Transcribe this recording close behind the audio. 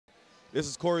This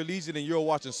is Corey Liuget, and you're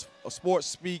watching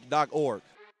SportSpeak.org.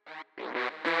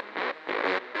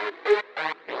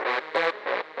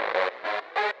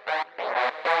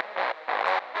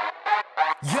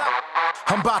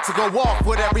 I'm about to go off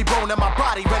with every bone in my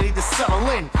body ready to settle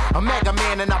in. A mega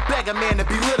man and I beg a man to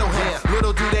belittle him.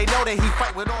 Little do they know that he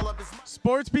fight with all of his...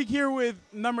 SportSpeak here with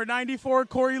number 94,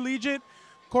 Corey Liuget.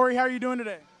 Corey, how are you doing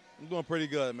today? I'm doing pretty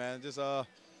good, man. Just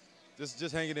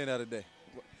hanging in there today.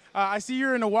 I see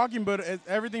you're in a walking boot. Is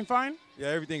everything fine? Yeah,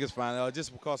 everything is fine.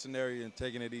 Just precautionary and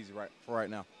taking it easy for right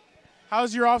now.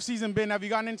 How's your off season been? Have you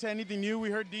gotten into anything new? We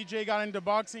heard DJ got into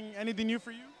boxing. Anything new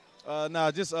for you?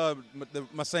 No, just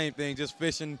my same thing, just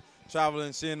fishing,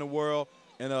 traveling, seeing the world,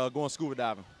 and going scuba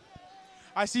diving.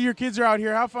 I see your kids are out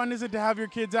here. How fun is it to have your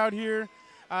kids out here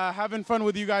having fun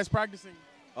with you guys practicing?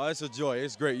 It's a joy.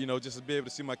 It's great, you know, just to be able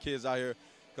to see my kids out here,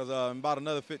 because in about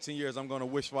another 15 years, I'm going to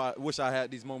wish I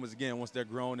had these moments again once they're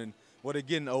grown and they're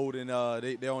getting old and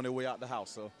they're on their way out the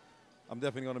house. So I'm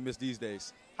definitely going to miss these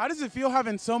days. How does it feel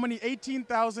having so many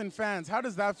 18,000 fans? How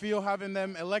does that feel having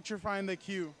them electrifying the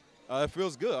queue? It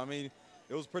feels good. I mean,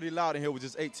 it was pretty loud in here with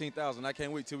just 18,000. I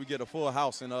can't wait till we get a full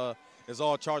house and it's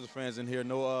all Chargers fans in here.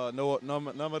 None of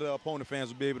the opponent fans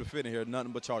will be able to fit in here.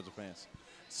 Nothing but Charger fans.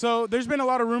 So there's been a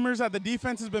lot of rumors that the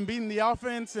defense has been beating the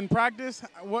offense in practice.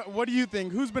 What do you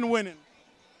think? Who's been winning?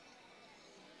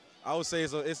 I would say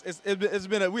it's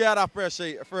been we had our fair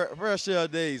share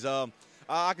of days.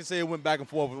 I can say it went back and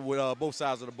forth with both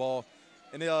sides of the ball,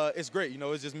 and it's great. You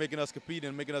know, it's just making us compete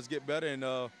and making us get better,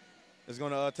 and it's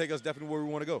going to take us definitely where we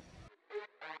want to go.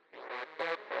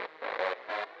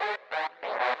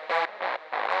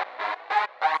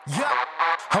 Yeah,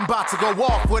 I'm about to go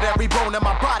off with every bone in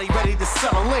my body ready to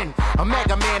settle in. A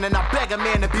mega man and I beg a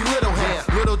man to belittle him.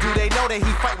 Little do they know that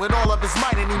he fight with all of his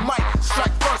might, and he might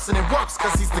strike first and it works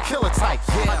cause he's the killer type.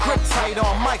 I grip tight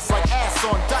on mics like ass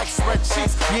on dikes, spread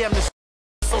cheeks. Yeah, I'm the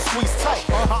so squeezed tight.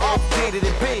 I updated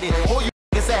and baited. All you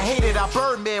niggas that hated, I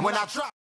Birdman when I drop.